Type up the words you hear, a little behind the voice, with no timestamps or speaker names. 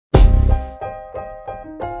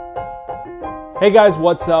Hey guys,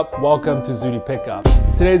 what's up? Welcome to Zooty Pickups.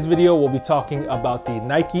 In today's video, we'll be talking about the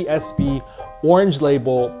Nike SB Orange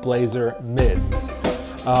Label Blazer Mids.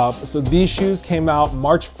 So these shoes came out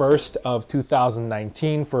March 1st of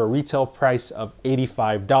 2019 for a retail price of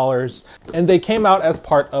 $85. And they came out as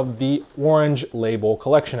part of the Orange Label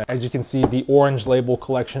collection. As you can see, the Orange Label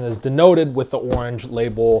collection is denoted with the Orange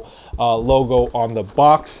Label logo on the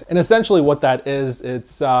box. And essentially what that is,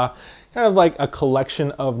 it's kind of like a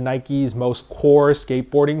collection of Nike's most core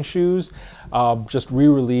skateboarding shoes, just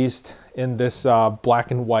re-released in this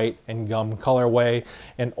black and white and gum colorway,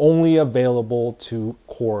 and only available to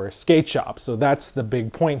core skate shops. So that's the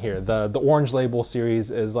big point here. The Orange Label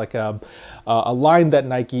series is like a line that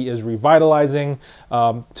Nike is revitalizing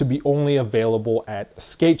to be only available at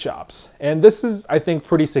skate shops. And this is, I think,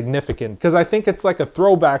 pretty significant because I think it's like a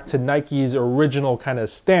throwback to Nike's original kind of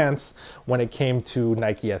stance when it came to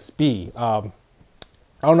Nike SB.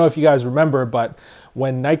 I don't know if you guys remember, but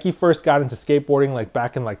when Nike first got into skateboarding, like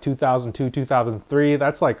back in like 2002, 2003,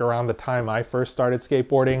 that's like around the time I first started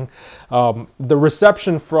skateboarding, the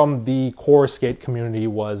reception from the core skate community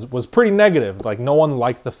was pretty negative. Like no one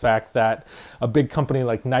liked the fact that a big company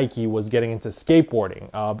like Nike was getting into skateboarding.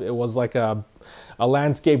 It was like a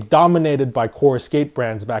landscape dominated by core skate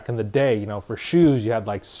brands back in the day. You know, for shoes, you had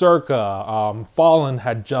like Circa, Fallen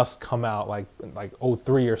had just come out like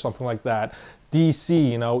 03 or something like that.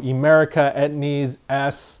 DC, you know, Emerica, Etnies,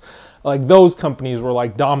 S, like those companies were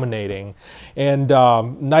like dominating. And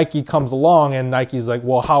Nike comes along and Nike's like,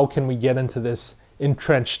 well, how can we get into this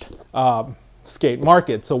entrenched skate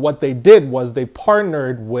market? So what they did was they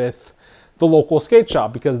partnered with the local skate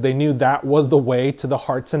shop because they knew that was the way to the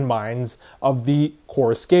hearts and minds of the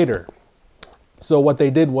core skater. So what they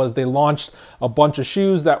did was they launched a bunch of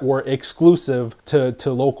shoes that were exclusive to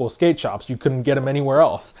local skate shops. You couldn't get them anywhere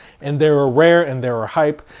else. And they were rare and they were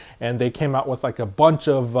hype. And they came out with like a bunch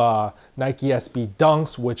of Nike SB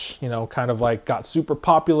Dunks, which, you know, kind of like got super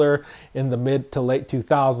popular in the mid to late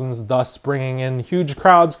 2000s, thus bringing in huge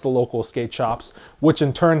crowds to local skate shops, which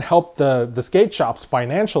in turn helped the skate shops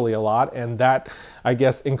financially a lot. And that, I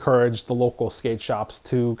guess, encouraged the local skate shops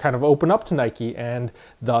to kind of open up to Nike, and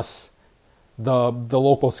thus the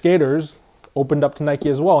local skaters opened up to Nike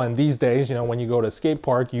as well. And these days, you know, when you go to a skate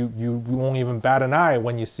park, you won't even bat an eye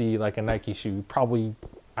when you see like a Nike shoe. You probably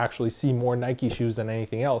actually see more Nike shoes than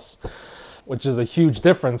anything else, which is a huge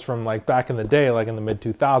difference from like back in the day, like in the mid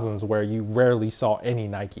 2000s, where you rarely saw any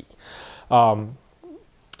Nike. So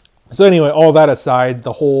anyway, all that aside,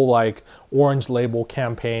 the whole like Orange Label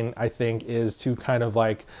campaign, I think, is to kind of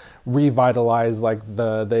like revitalize like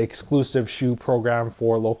the exclusive shoe program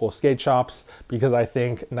for local skate shops, because I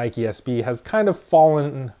think Nike SB has kind of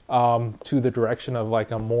fallen to the direction of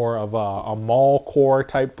like a more of a mall core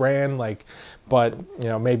type brand, like, but you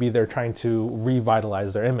know, maybe they're trying to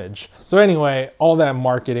revitalize their image. So anyway, all that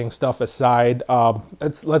marketing stuff aside,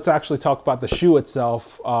 let's actually talk about the shoe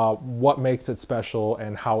itself, what makes it special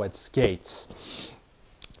and how it skates.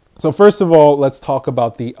 So first of all, let's talk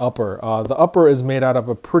about the upper. The upper is made out of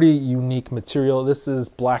a pretty unique material. This is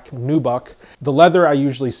black nubuck. The leather I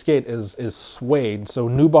usually skate is suede. So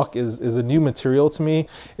nubuck is a new material to me.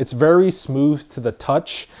 It's very smooth to the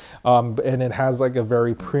touch, and it has like a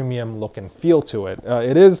very premium look and feel to it.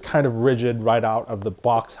 It is kind of rigid right out of the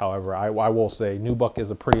box, however. I will say nubuck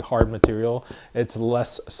is a pretty hard material. It's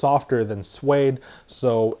less softer than suede,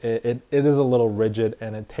 so it is a little rigid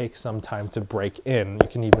and it takes some time to break in. You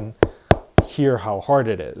can even hear how hard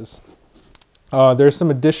it is. There's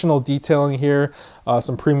some additional detailing here,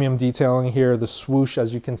 some premium detailing here. The swoosh,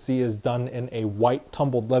 as you can see, is done in a white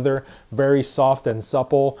tumbled leather, very soft and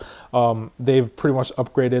supple. They've pretty much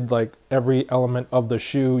upgraded like every element of the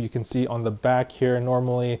shoe. You can see on the back here,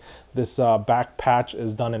 normally this back patch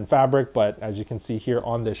is done in fabric, but as you can see here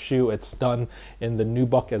on this shoe, it's done in the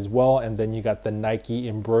nubuck as well. And then you got the Nike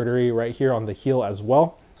embroidery right here on the heel as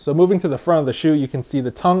well. So moving to the front of the shoe, you can see the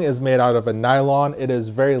tongue is made out of a nylon. It is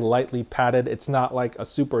very lightly padded. It's not like a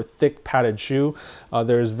super thick padded shoe.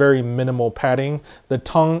 There's very minimal padding. The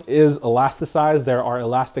tongue is elasticized. There are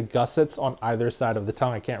elastic gussets on either side of the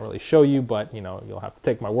tongue. I can't really show you, but you know, you'll have to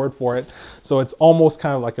take my word for it. So it's almost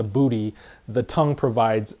kind of like a bootie. The tongue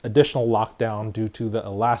provides additional lockdown due to the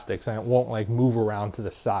elastics, and it won't like move around to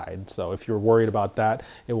the side. So if you're worried about that,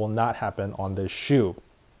 it will not happen on this shoe.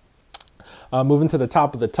 Moving to the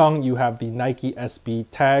top of the tongue, you have the Nike SB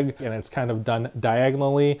tag, and it's kind of done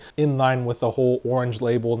diagonally in line with the whole Orange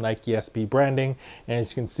Label Nike SB branding. And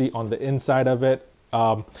as you can see on the inside of it,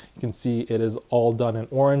 you can see it is all done in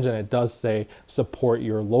orange, and it does say support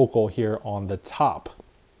your local here on the top.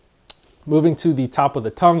 Moving to the top of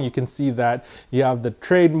the tongue, you can see that you have the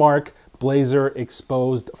trademark Blazer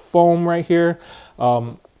exposed foam right here.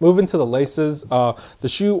 Moving to the laces, the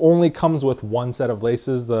shoe only comes with one set of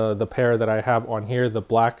laces, the pair that I have on here, the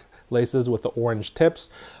black laces with the orange tips.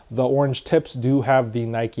 The orange tips do have the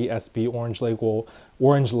Nike SB orange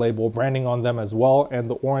label branding on them as well, and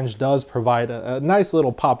the orange does provide a nice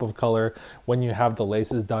little pop of color when you have the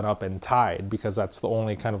laces done up and tied, because that's the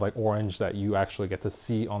only kind of like orange that you actually get to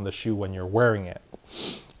see on the shoe when you're wearing it.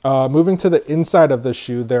 Moving to the inside of the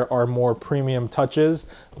shoe, there are more premium touches.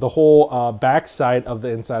 The whole back side of the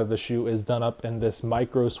inside of the shoe is done up in this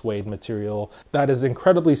micro suede material that is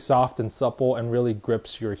incredibly soft and supple and really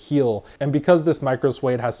grips your heel. And because this micro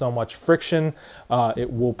suede has so much friction,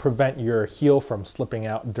 it will prevent your heel from slipping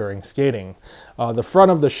out during skating. The front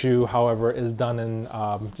of the shoe, however, is done in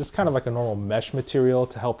just kind of like a normal mesh material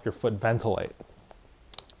to help your foot ventilate.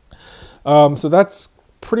 So that's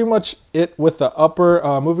pretty much it with the upper.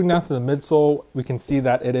 Moving down to the midsole, we can see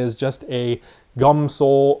that it is just a gum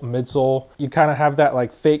sole midsole. You kind of have that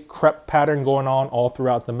like fake crepe pattern going on all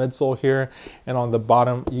throughout the midsole here, and on the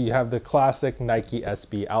bottom you have the classic Nike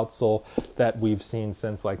SB outsole that we've seen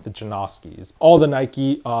since like the Janoskis. All the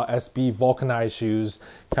Nike SB vulcanized shoes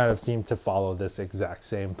kind of seem to follow this exact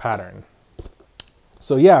same pattern.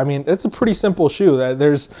 So yeah, I mean, it's a pretty simple shoe.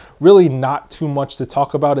 There's really not too much to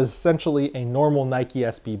talk about. It's essentially a normal Nike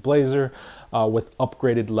SB Blazer with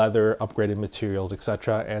upgraded leather, upgraded materials,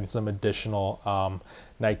 etc., and some additional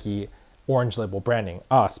Nike orange label branding.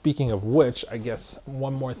 Speaking of which, I guess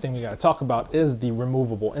one more thing we gotta talk about is the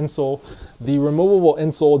removable insole. The removable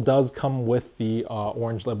insole does come with the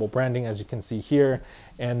orange label branding, as you can see here,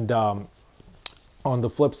 and on the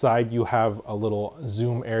flip side, you have a little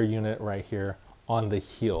Zoom Air unit right here on the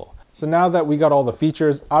heel. So now that we got all the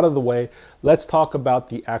features out of the way, let's talk about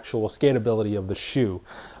the actual skateability of the shoe.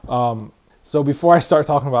 So before I start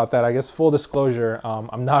talking about that, I guess full disclosure,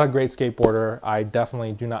 I'm not a great skateboarder. I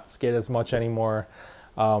definitely do not skate as much anymore.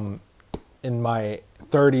 In my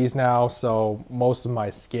 30s now, so most of my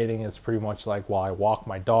skating is pretty much like while I walk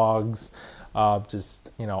my dogs, just,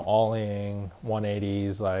 you know, ollie-ing,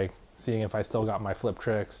 180s, like seeing if I still got my flip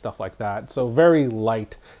tricks, stuff like that. So very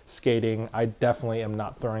light skating. I definitely am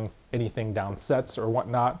not throwing anything down sets or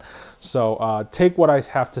whatnot. So take what I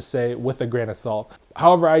have to say with a grain of salt.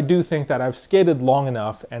 However, I do think that I've skated long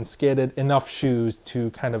enough and skated enough shoes to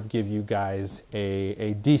kind of give you guys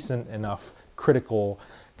a decent enough critical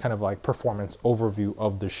kind of like performance overview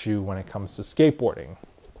of the shoe when it comes to skateboarding.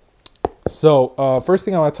 So first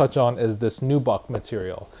thing I want to touch on is this nubuck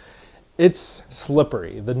material. It's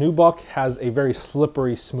slippery. The nubuck has a very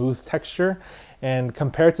slippery, smooth texture, and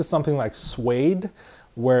compared to something like suede,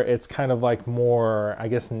 where it's kind of like more, I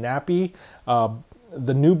guess, nappy,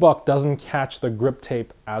 the nubuck doesn't catch the grip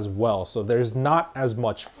tape as well. So there's not as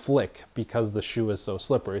much flick because the shoe is so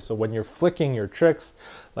slippery. So when you're flicking your tricks,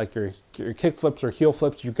 like your kick flips or heel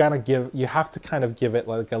flips, you have to kind of give it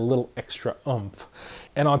like a little extra oomph.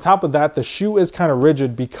 And on top of that, the shoe is kind of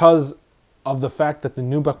rigid because of the fact that the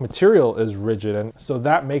nubuck material is rigid, and so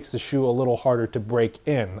that makes the shoe a little harder to break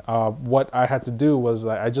in. What I had to do was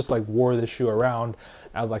I just like wore the shoe around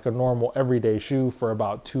as like a normal everyday shoe for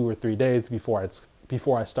about 2 or 3 days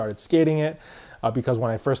before I started skating it, because when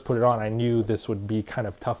I first put it on, I knew this would be kind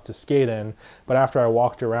of tough to skate in, but after I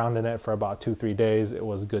walked around in it for about 2-3 days, it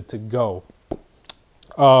was good to go.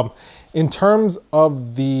 In terms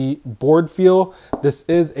of the board feel, this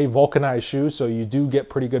is a vulcanized shoe, so you do get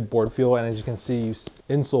pretty good board feel, and as you can see,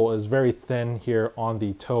 insole is very thin here on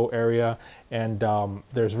the toe area, and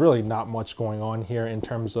there's really not much going on here in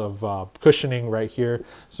terms of cushioning right here,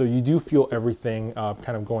 so you do feel everything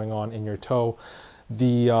kind of going on in your toe.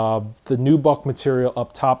 The nubuck material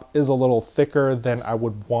up top is a little thicker than I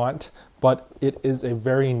would want, but it is a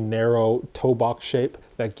very narrow toe box shape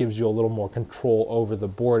that gives you a little more control over the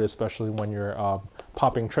board, especially when you're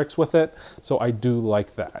popping tricks with it. So I do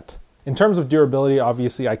like that. In terms of durability,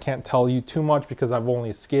 obviously I can't tell you too much because I've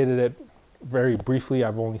only skated it very briefly.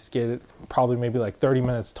 I've only skated probably maybe like 30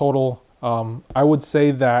 minutes total. I would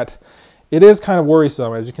say that it is kind of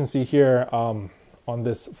worrisome. As you can see here on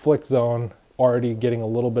this flick zone, already getting a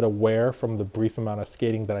little bit of wear from the brief amount of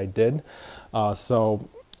skating that I did. So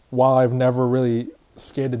while I've never really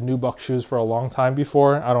skated nubuck shoes for a long time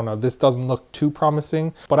before, I don't know, this doesn't look too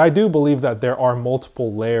promising, but I do believe that there are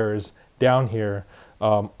multiple layers down here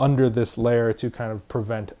under this layer to kind of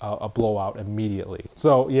prevent a blowout immediately.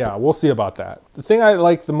 So yeah, we'll see about that. The thing I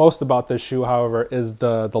like the most about this shoe, however, is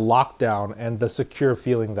the lockdown and the secure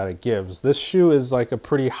feeling that it gives. This shoe is like a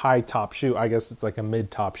pretty high top shoe. I guess it's like a mid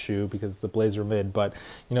top shoe because it's a Blazer mid, but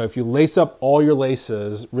you know, if you lace up all your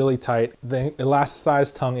laces really tight, the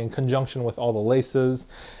elasticized tongue in conjunction with all the laces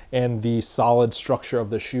and the solid structure of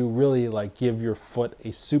the shoe really like give your foot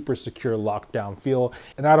a super secure lockdown feel.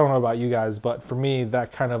 And I don't know about you guys, but for me,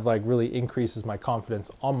 that kind of like really increases my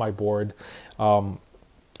confidence on my board.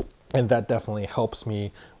 And that definitely helps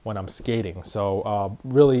me when I'm skating. So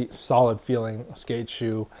really solid feeling skate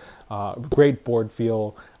shoe, great board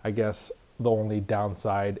feel. I guess the only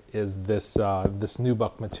downside is this, this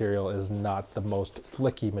nubuck material is not the most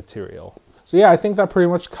flicky material. So yeah, I think that pretty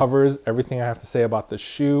much covers everything I have to say about this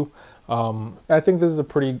shoe. I think this is a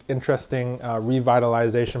pretty interesting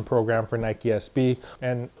revitalization program for Nike SB,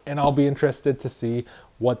 and I'll be interested to see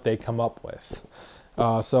what they come up with.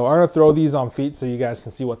 So I'm gonna throw these on feet so you guys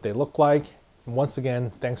can see what they look like. And once again,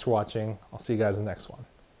 thanks for watching. I'll see you guys in the next one.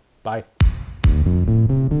 Bye.